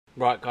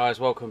Right guys,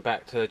 welcome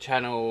back to the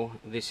channel.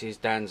 This is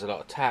Dan's A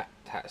Lot of Tat.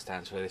 Tat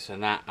stands for this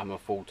and that. I'm a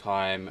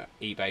full-time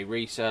eBay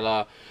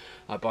reseller.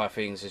 I buy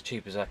things as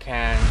cheap as I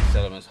can,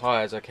 sell them as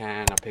high as I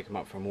can. I pick them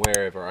up from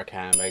wherever I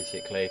can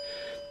basically.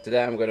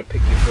 Today I'm going to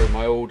pick you through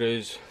my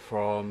orders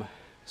from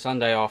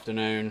Sunday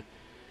afternoon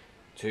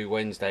to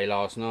Wednesday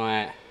last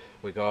night.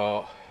 We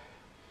got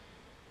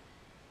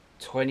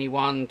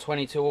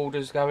 22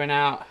 orders going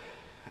out.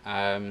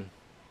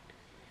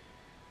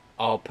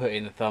 I'll put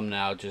in the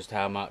thumbnail just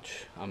how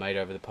much I made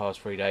over the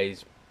past 3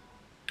 days.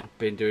 I've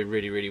been doing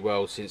really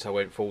well since I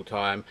went full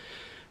time.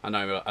 I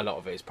know a lot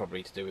of it is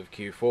probably to do with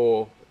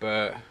Q4,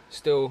 but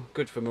still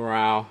good for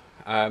morale.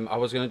 I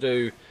was going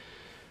to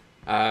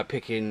do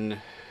picking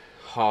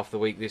half the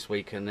week this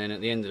week and then at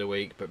the end of the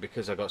week, but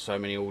because I got so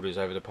many orders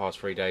over the past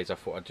 3 days, I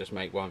thought I'd just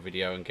make one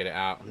video and get it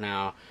out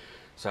now.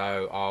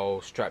 So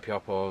I'll strap you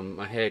up on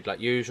my head like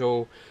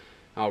usual.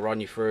 I'll run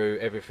you through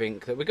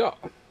everything that we got.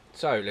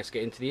 So let's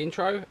get into the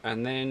intro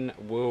and then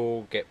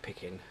we'll get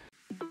picking.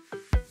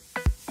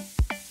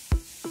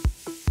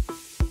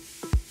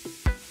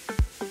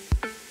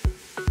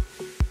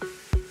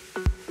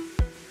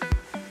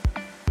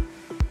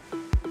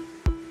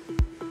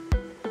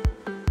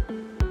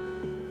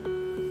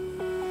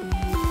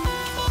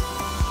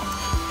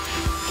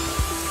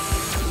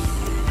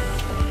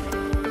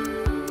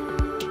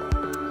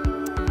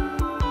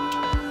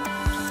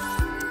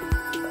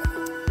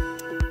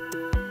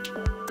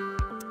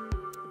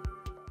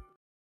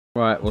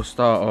 Right, we'll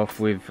start off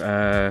with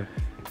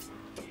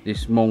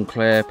this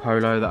Montclair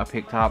polo that I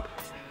picked up.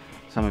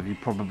 Some of you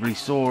probably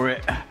saw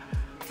it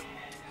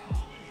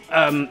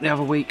the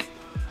other week.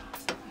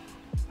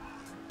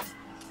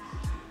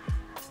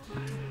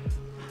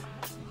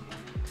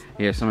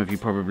 Yeah, some of you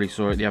probably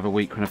saw it the other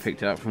week when I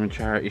picked it up from a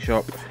charity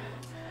shop.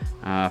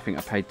 I think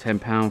I paid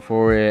 £10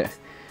 for it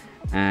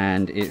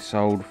and it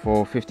sold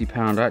for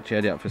 £50. I actually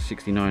had it up for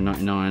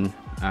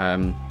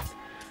 £69.99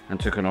 and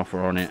took an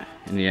offer on it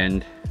in the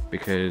end,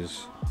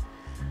 because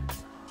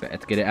better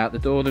to get it out the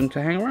door than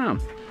to hang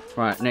around.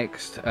 Right,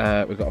 next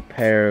we've got a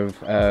pair of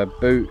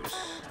boots,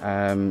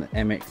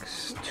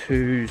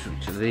 MX2s,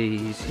 which are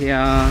these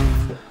here.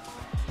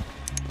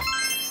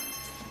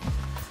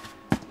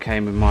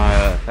 Came with my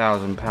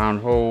 £1,000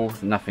 haul,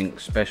 nothing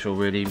special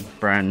really,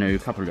 brand new,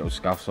 couple of little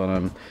scuffs on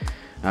them.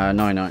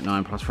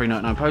 £9.99 plus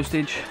 £3.99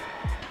 postage.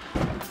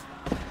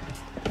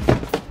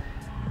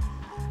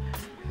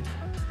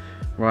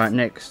 Right,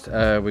 next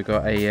we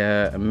got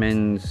a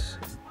men's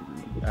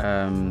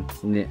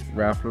knit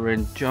Ralph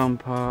Lauren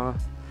jumper,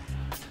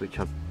 which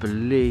I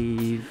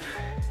believe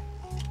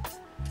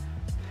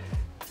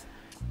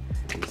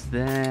is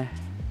there.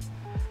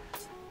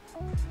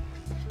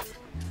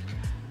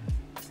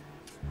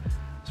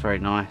 It's very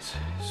nice,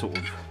 sort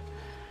of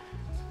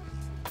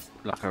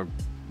like a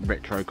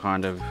retro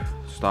kind of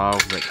style,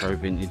 retro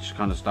vintage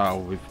kind of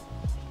style with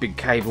big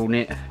cable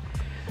knit.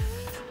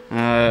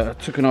 I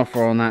took an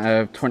offer on that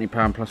of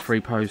 £20 plus free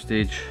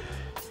postage.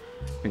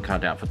 Been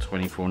cut out for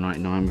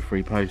 £24.99 with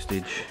free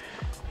postage.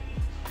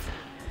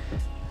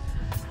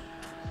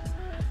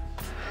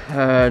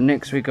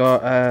 Next we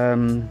got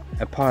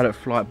a pilot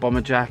flight bomber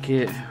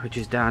jacket, which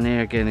is down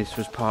here. Again, this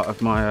was part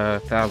of my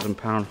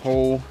 £1,000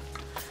 haul.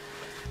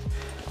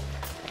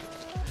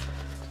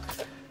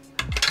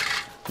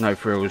 No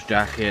frills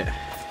jacket.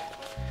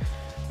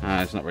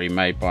 It's not really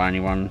made by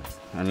anyone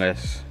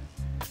unless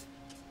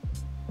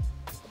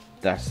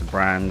that's the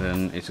brand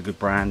and it's a good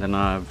brand and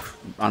I've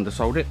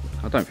undersold it.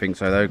 I don't think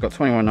so though. Got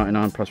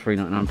 £21.99 plus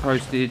 £3.99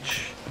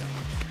 postage.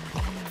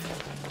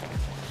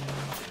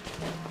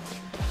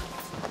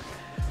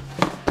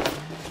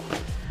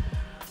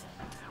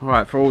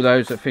 Right, for all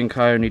those that think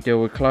I only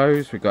deal with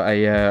clothes, we've got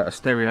a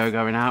stereo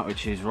going out,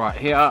 which is right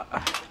here.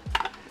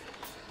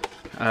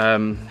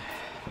 There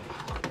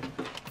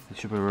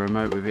should be a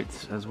remote with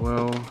it as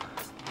well.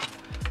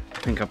 I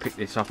think I picked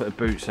this up at a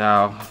boot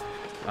sale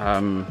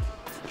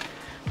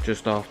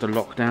just after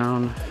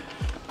lockdown,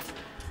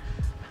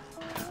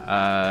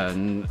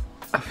 and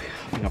I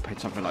think I paid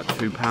something like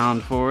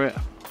 £2 for it.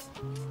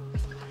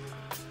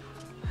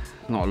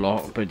 Not a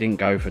lot, but it didn't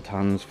go for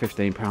tons.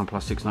 £15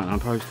 plus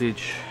 £6.99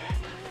 postage.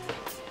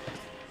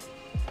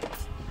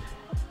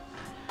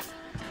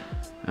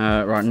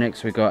 Right,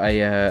 next we got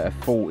a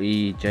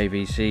 40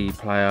 JVC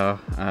player.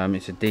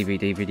 It's a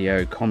DVD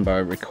video combo.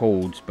 It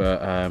records,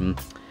 but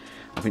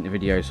I think the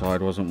video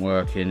side wasn't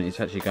working.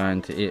 It's actually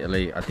going to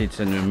Italy. I did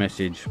send them a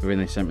message when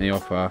they sent me the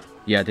offer.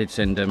 Yeah, I did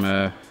send them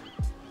a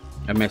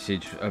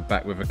message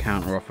back with a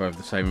counter offer of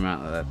the same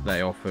amount that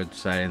they offered,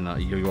 saying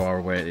that you are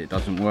aware that it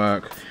doesn't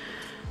work.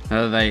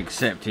 They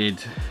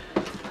accepted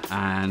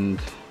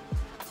and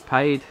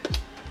paid.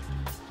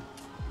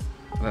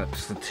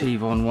 That's the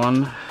T-Von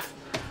one.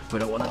 We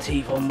don't want the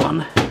T-Von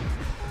one.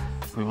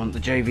 We want the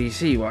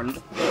JVC one,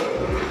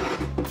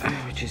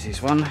 which is this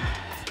one.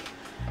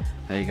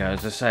 There you go.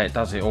 As I say, it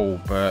does it all,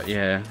 but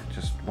yeah,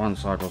 just one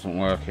side wasn't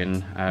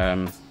working.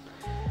 I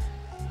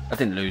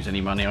didn't lose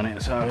any money on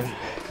it, so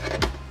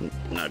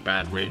no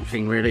bad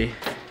thing really.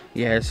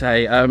 Yeah, so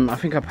I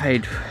think I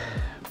paid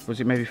was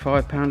it maybe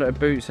 £5 at a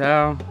Boots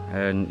Al?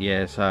 And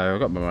yeah, so I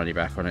got my money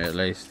back on it at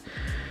least.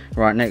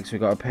 Right, next we've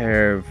got a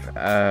pair of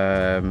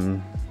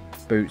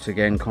boots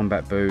again,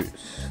 combat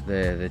boots.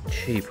 They're the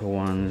cheaper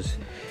ones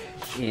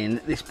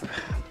in this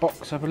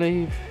box, I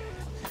believe.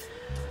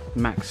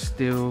 Max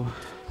Steel,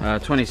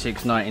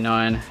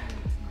 $26.99.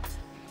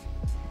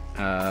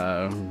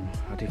 I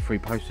did free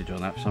postage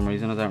on that for some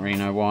reason, I don't really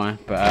know why,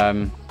 but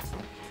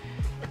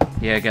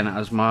yeah, again, that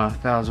was my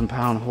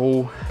 £1,000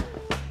 haul.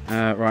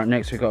 Right,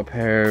 next we've got a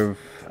pair of,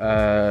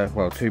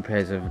 well, 2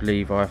 pairs of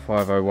Levi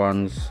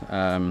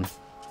 501s,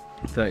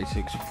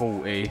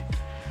 3640,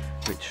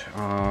 which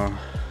are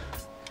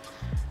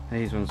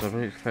these ones, I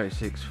believe,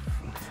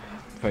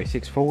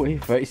 3640,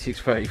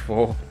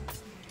 3634.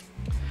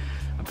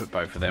 I put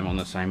both of them on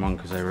the same one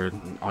because they were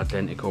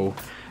identical.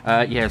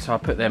 Yeah, so I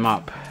put them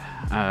up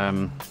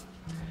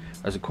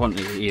as a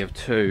quantity of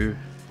 2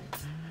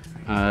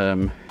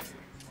 on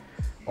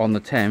the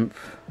 10th,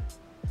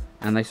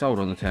 and they sold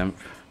on the 10th.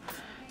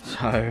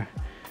 So I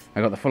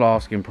got the full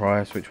asking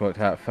price, which worked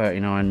out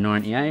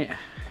 $39.98.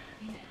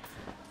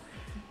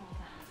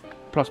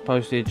 plus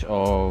postage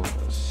of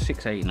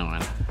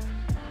 $6.89.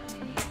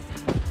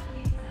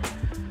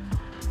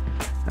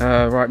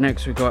 Right,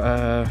 next we've got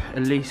a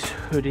Elise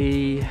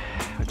hoodie,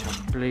 which I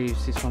believe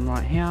is this one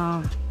right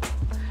here.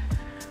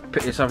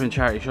 Picked this up in a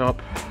charity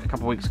shop a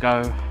couple of weeks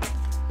ago.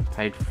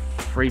 Paid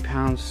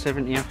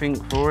 £3.70 I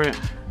think for it.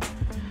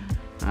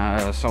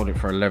 I sold it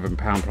for £11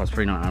 plus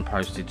 $3.99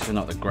 postage, so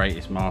not the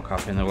greatest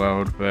markup in the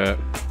world, but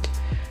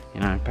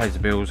you know, pays the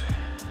bills.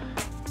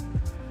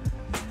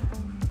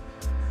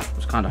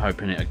 Kind of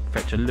hoping it'd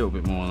fetch a little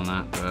bit more than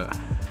that, but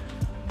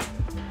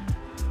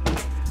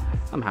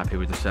I'm happy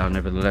with the sale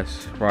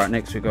nevertheless. Right,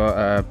 next we've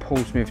got Paul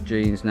Smith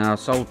jeans. Now I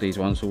sold these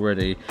once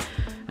already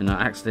and I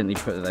accidentally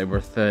put that they were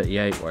a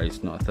 38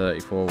 waist, not a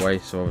 34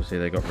 waist, so obviously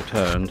they got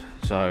returned,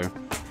 so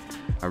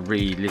I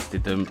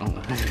relisted them. Oh,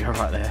 there we go,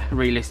 right there.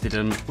 Relisted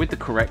them with the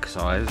correct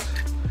size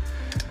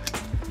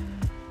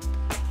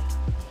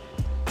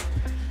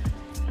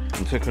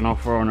and took an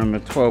offer on them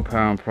at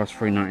 £12 plus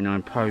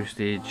 $3.99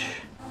 postage.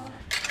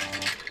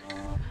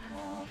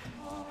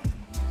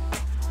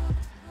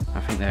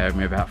 They owed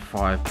me about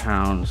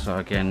 £5, so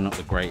again, not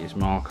the greatest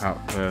markup,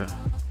 but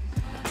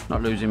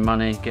not losing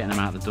money, getting them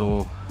out the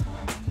door,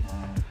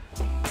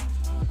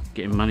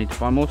 getting money to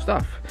buy more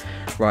stuff.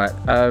 Right,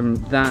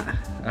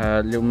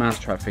 that little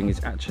mousetrap thing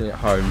is actually at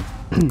home.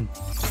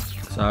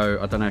 So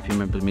I don't know if you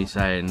remember me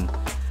saying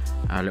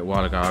a little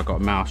while ago I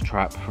got a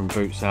mousetrap from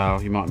Boots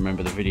Al. You might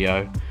remember the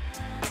video,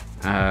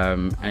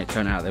 and it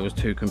turned out there was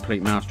 2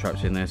 complete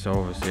mousetraps in there, so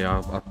obviously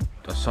I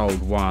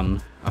sold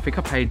one. I think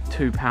I paid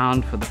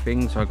 £2 for the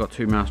thing, so I got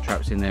 2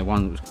 mousetraps in there.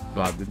 One was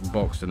like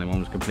boxed and then one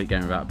was complete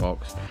game without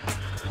box.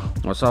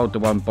 I sold the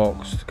one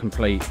boxed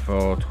complete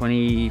for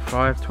 £25,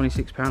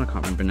 £26, I can't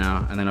remember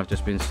now, and then I've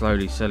just been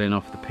slowly selling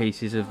off the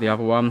pieces of the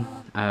other one,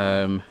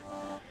 and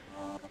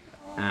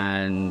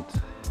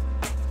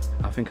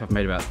I think I've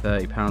made about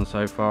 £30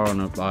 so far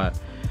on like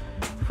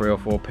 3 or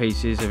 4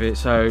 pieces of it.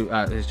 So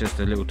it's just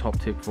a little top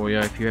tip for you.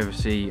 If you ever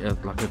see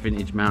like a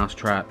vintage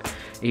mousetrap,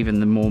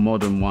 even the more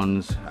modern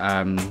ones,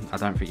 I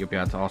don't think you'll be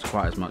able to ask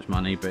quite as much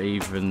money, but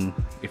even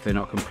if they're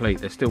not complete,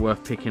 they're still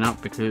worth picking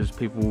up because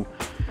people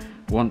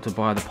want to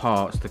buy the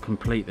parts to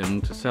complete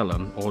them, to sell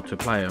them or to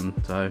play them,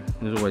 so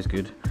it's always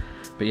good.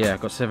 But yeah,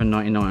 I've got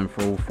 $7.99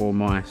 for all 4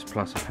 mice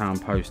plus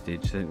 £1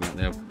 postage. I think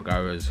they'll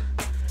go as,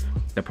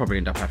 they'll probably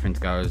end up having to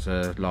go as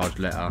a large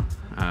letter,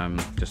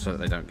 just so that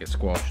they don't get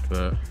squashed.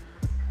 But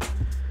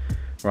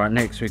right,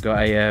 next we've got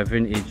a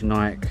vintage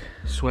Nike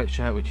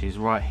sweatshirt, which is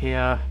right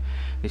here.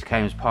 This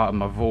came as part of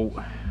my vault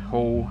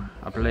haul,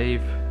 I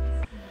believe.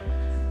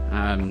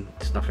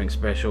 It's nothing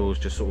special, it's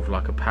just sort of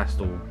like a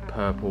pastel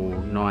purple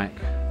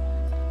Nike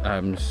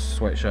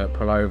sweatshirt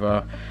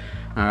pullover.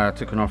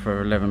 Took an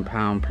offer of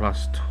 £11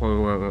 plus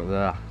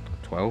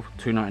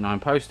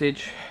 $2.99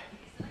 postage.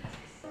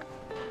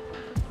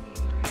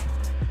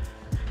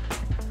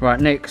 Right,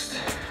 next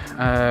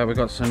we've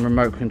got some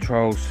remote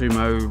control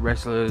sumo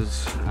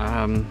wrestlers.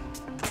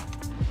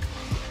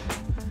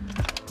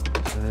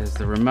 So there's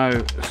the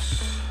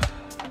remotes,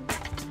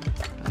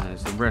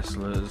 there's the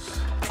wrestlers.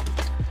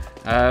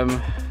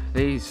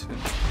 These,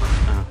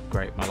 oh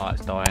great, my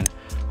light's dying.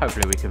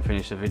 Hopefully we can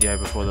finish the video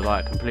before the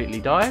light completely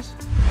dies.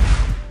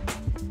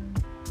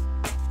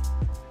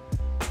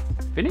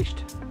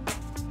 Finished?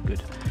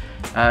 Good.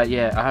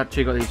 Yeah, I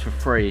actually got these for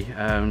free.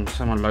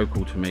 Someone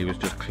local to me was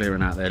just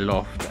clearing out their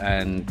loft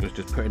and was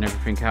just putting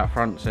everything out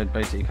front, said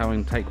basically come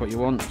and take what you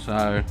want.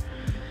 So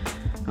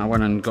I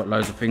went and got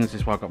loads of things.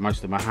 This is why I got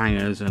most of my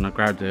hangers, and I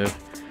grabbed a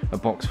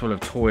box full of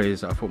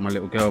toys that I thought my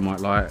little girl might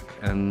like,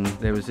 and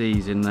there was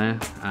these in there,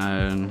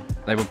 and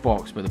they were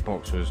boxed, but the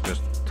box was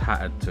just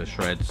tattered to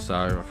shreds, so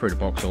I threw the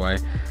box away.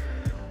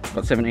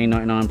 Got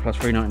 $17.99 plus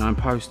 $3.99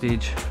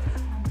 postage.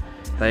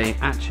 They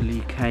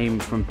actually came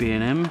from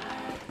B&M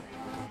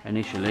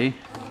initially,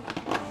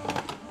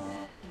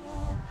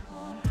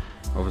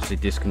 obviously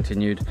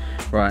discontinued.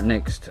 Right,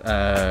 next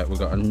we've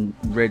got a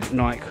red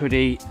Nike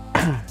hoodie.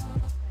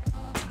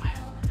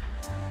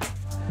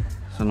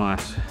 a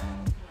nice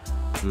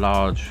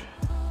large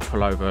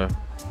pullover.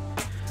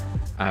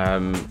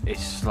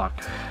 It's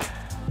like,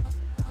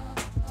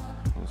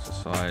 what's the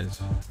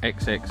size?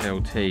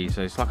 XXLT,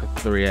 so it's like a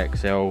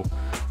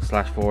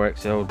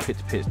 3XL/4XL. Pit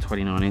to pit's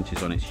 29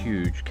 inches on. It's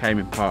huge. Came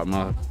in part of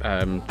my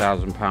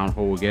 £1,000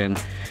 haul again.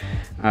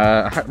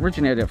 I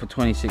originally had it for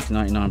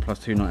 £26.99 plus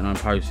 £2.99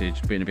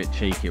 postage. Being a bit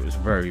cheeky, it was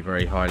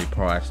very highly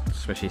priced,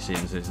 especially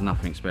since there's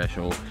nothing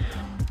special.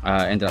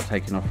 Ended up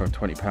taking off for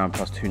 £20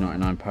 plus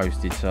 £2.99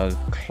 postage, so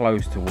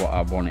close to what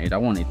I wanted. I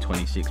wanted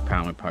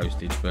 £26 with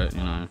postage, but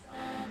you know,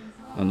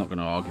 I'm not going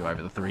to argue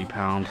over the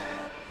 £3.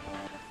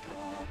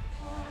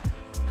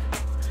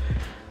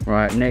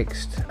 Right,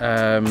 next,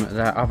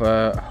 that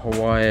other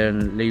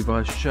Hawaiian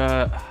Levi's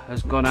shirt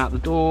has gone out the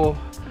door.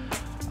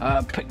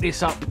 Picked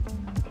this up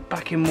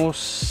back in more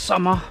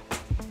summer,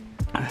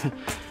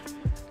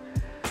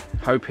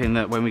 hoping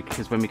that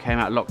because when we came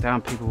out of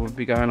lockdown, people would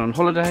be going on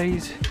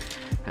holidays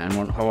and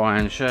want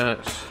Hawaiian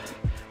shirts.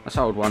 I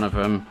sold one of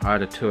them. I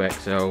had a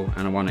 2XL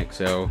and a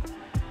 1XL,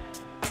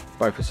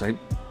 both the same.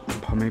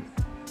 Pardon me.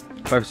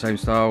 Both the same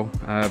style,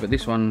 but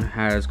this one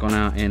has gone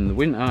out in the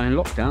winter in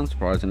lockdown,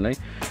 surprisingly,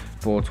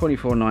 for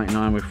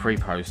 £24.99 with free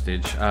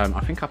postage. I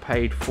think I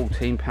paid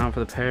 £14 for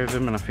the pair of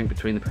them, and I think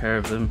between the pair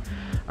of them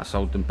I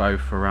sold them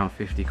both for around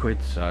 50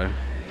 quid, so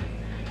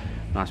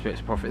nice bits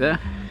of profit there.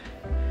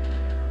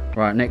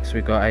 Right, next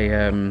we've got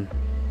a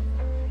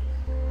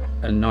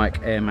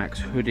Nike Air Max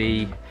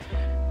hoodie,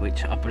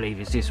 which I believe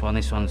is this one.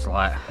 This one's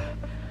like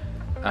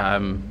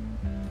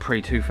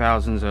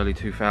pre-2000s, early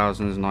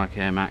 2000s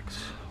Nike Air Max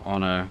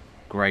on a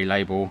grey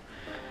label.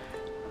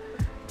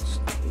 It's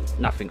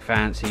nothing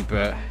fancy,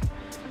 but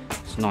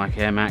it's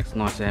Nike Air Max,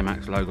 nice Air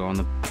Max logo on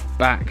the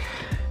back.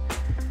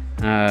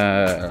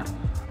 I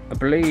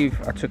believe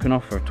I took an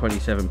offer of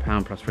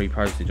 £27 plus free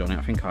postage on it.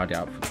 I think I had it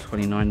up for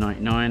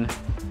 £29.99.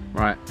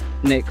 Right,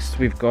 next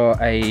we've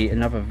got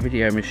another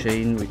video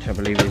machine, which I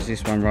believe is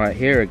this one right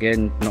here.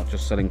 Again, not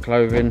just selling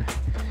clothing.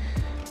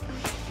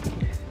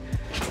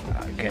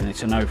 Again,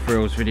 it's a no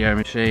frills video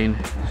machine.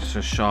 It's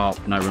a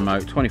Sharp, no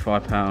remote,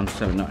 £25,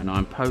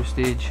 £7.99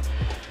 postage.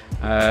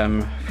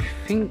 I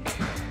can't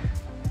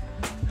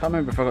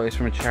remember if I got this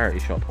from a charity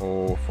shop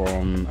or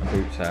from a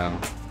boot sale.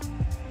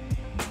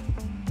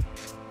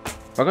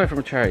 If I got it from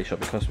a charity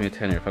shop, it cost me a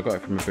tenner. If I got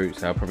it from a boot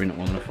sale, probably not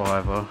more than a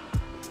 £5.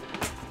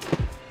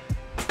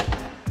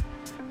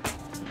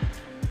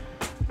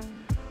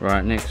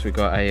 Right, next we've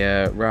got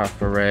a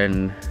Ralph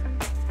Lauren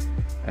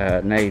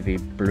navy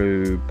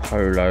blue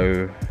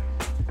polo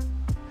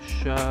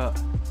shirt.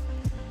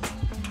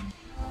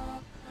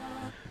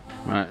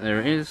 Right, there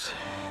it is.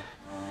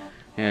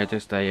 Yeah,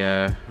 just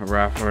a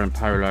Ralph Lauren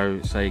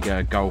polo, say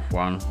golf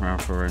one,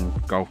 Ralph Lauren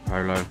golf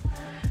polo.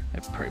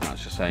 They're pretty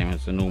much the same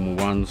as the normal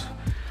ones.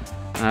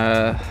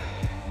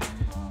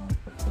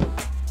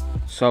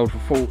 Sold for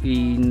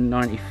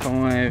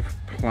 £40.95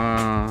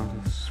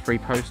 plus free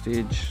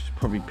postage.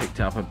 Probably picked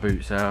it up at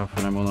boot sale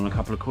for no more than a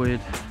couple of quid.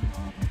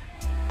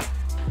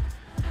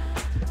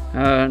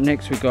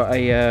 Next we've got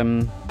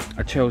a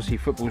Chelsea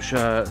football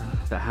shirt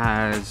that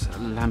has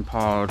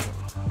Lampard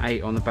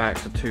 8 on the back.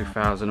 It's a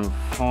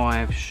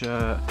 2005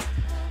 shirt.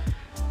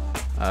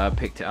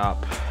 Picked it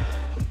up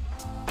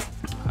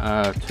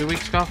 2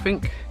 weeks ago, I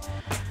think.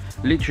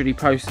 Literally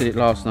posted it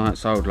last night,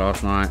 sold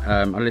last night.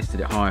 I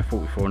listed it high,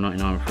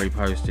 £44.99 with free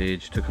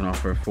postage. Took an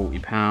offer of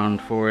 £40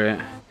 for it.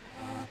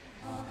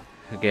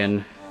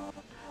 Again,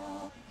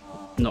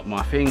 not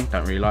my thing.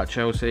 Don't really like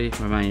Chelsea.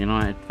 I'm a Man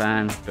United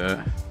fan, but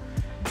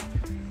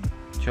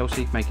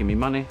Chelsea making me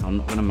money, I'm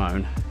not going to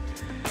moan.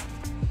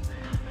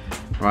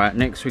 Right,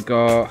 next we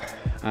got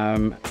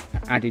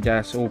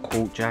Adidas all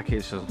court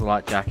jackets,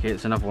 light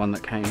jackets. Another one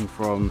that came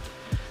from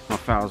my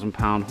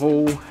 £1,000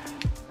 haul.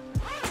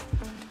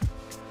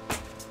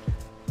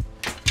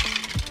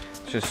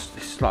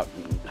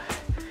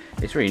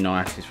 It's really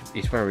nice.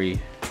 It's very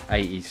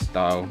 80s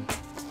style,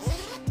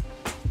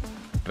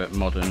 but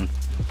modern.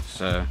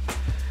 It's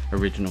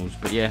originals,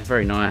 but yeah,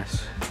 very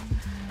nice.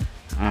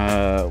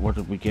 What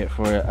did we get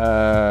for it?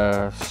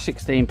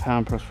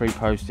 £16 plus free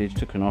postage.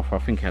 Took an offer. I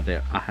think I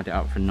had it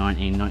up for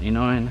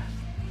 £19.99.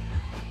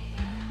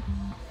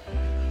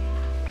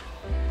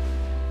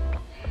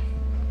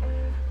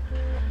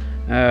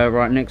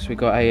 Right, next we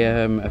got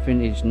a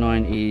vintage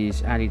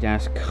 90s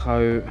Adidas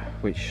coat,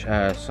 which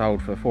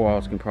sold for full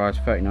asking price,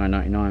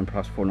 £39.99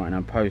 plus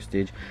 £4.99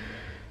 postage.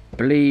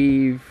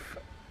 Believe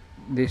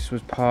this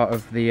was part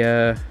of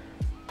the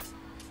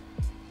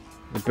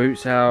boot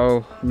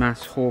sale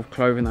mass haul of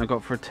clothing that I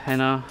got for a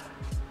tenner.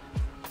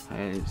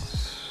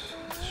 It's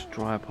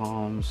stripe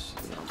arms.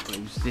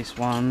 It's this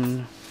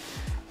one.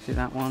 Is it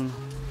that one?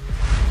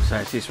 So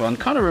it's this one.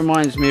 Kind of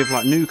reminds me of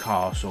like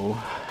Newcastle.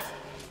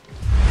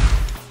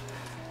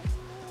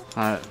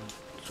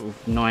 Sort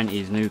of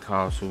 90s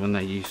Newcastle, when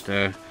they used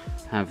to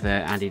have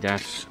their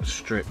Adidas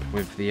strip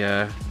with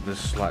the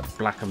like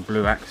black and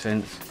blue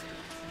accents.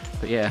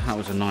 But yeah, that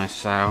was a nice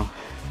sale.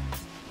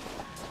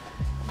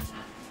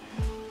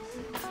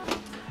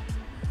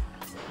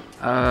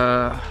 Get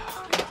out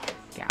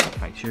of the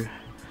face, you.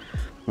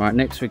 Right,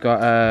 next we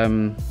got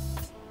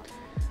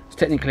it's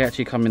technically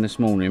actually coming this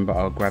morning, but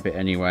I'll grab it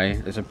anyway.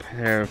 There's a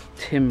pair of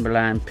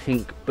Timberland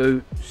pink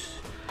boots.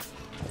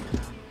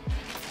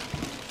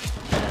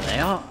 There they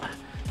are,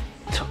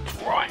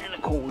 tucked right in the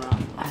corner.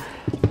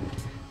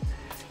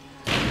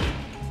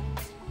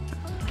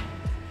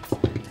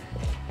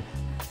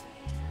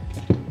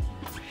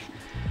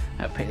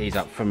 I picked these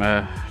up from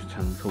a,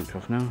 turn the torch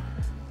off now.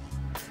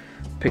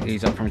 Picked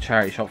these up from a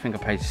charity shop. I think I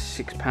paid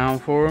 £6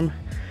 for them.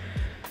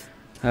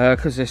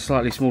 Because they're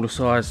slightly smaller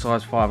size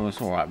 5, and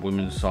it's alright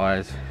women's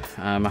size.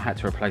 I had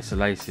to replace the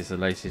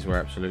laces were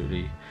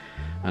absolutely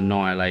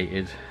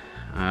annihilated.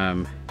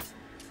 But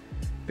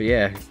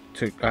yeah,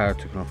 took an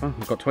offer.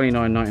 I've got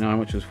 $29.99,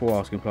 which was full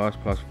asking price,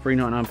 plus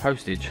 $3.99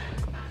 postage.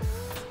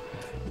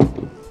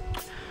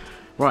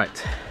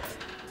 Right,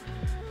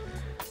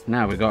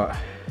 now we got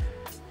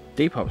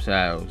DEPOP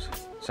sales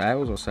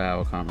or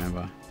sale, I can't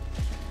remember.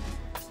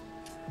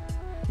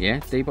 Yeah,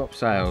 DEPOP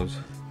sales.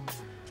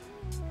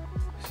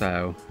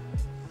 Sale.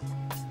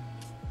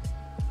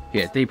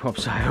 Yeah, DEPOP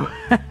sale.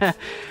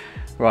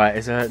 Right,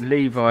 it's a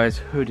Levi's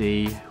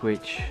hoodie,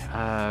 which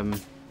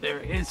there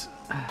it is.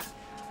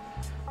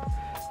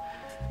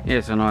 Yeah,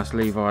 it's a nice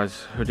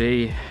Levi's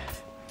hoodie.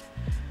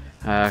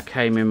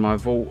 Came in my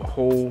vault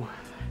haul.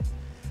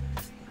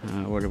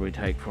 What did we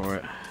take for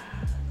it?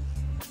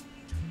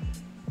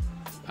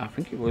 I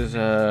think it was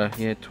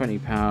yeah,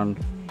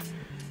 £20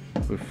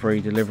 with free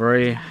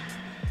delivery.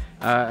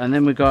 And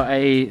then we got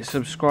a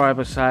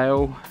subscriber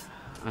sale.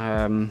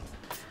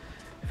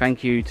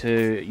 Thank you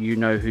to you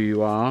know who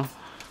you are,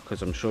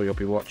 because I'm sure you'll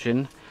be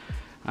watching.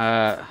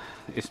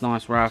 It's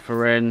nice Ralph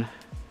Lauren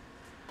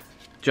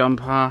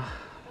jumper,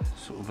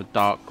 sort of a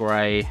dark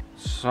grey.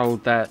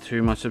 Sold that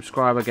to my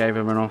subscriber, gave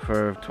him an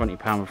offer of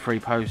 £20 with free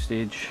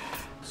postage.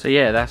 So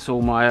yeah, that's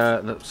all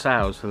my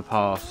sales for the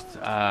past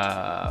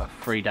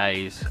 3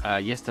 days.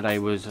 Yesterday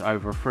was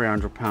over a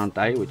 £300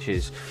 day, which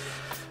is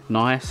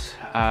nice.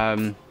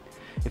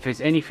 If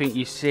there's anything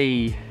you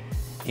see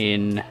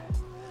in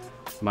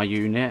my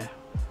unit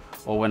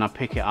or when I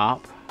pick it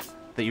up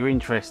that you're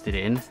interested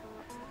in,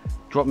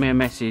 drop me a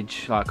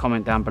message, like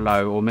comment down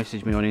below, or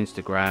message me on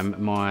Instagram.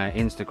 My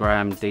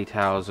Instagram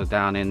details are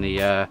down in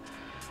the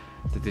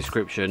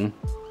description.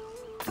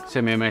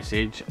 Send me a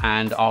message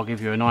and I'll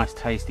give you a nice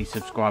tasty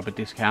subscriber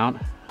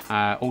discount.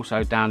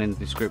 Also down in the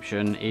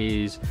description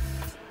is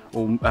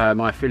all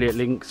my affiliate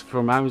links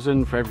from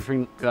Amazon for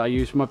everything that I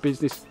use for my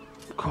business.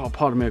 God,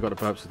 pardon me, I got the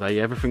burps today.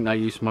 Everything that I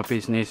use for my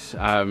business,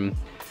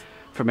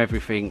 from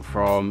everything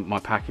from my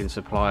packing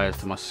supplies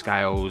to my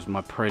scales,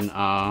 my printer,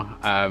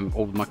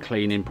 all my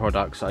cleaning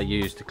products I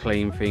use to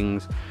clean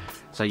things.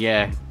 So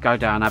yeah, go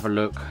down, have a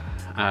look.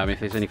 If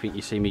there's anything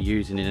you see me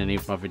using in any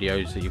of my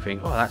videos that you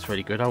think, oh, that's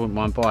really good, I wouldn't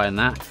mind buying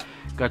that,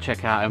 go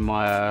check out in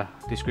my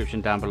description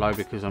down below,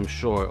 because I'm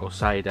sure it will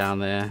say down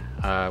there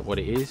what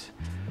it is.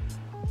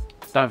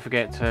 Don't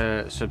forget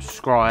to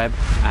subscribe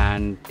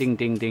and ding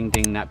ding ding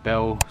ding that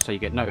bell so you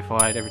get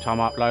notified every time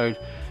I upload.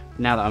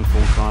 Now that I'm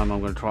full time, I'm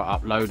going to try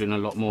uploading a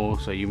lot more,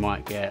 so you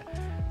might get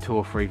 2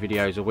 or 3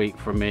 videos a week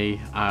from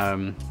me.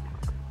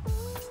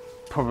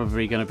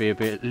 Probably going to be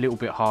a little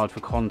bit hard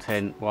for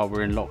content while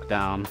we're in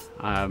lockdown.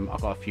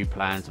 I've got a few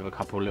plans of a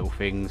couple of little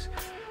things,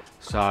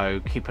 so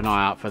keep an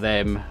eye out for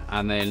them,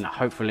 and then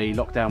hopefully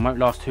lockdown won't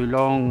last too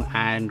long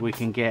and we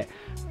can get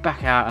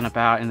back out and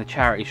about in the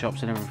charity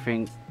shops and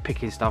everything,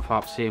 picking stuff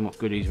up, seeing what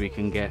goodies we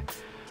can get.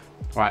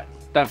 Right,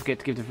 don't forget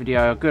to give the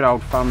video a good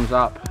old thumbs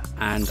up,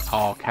 and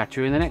I'll catch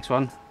you in the next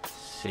one.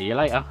 See you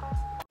later.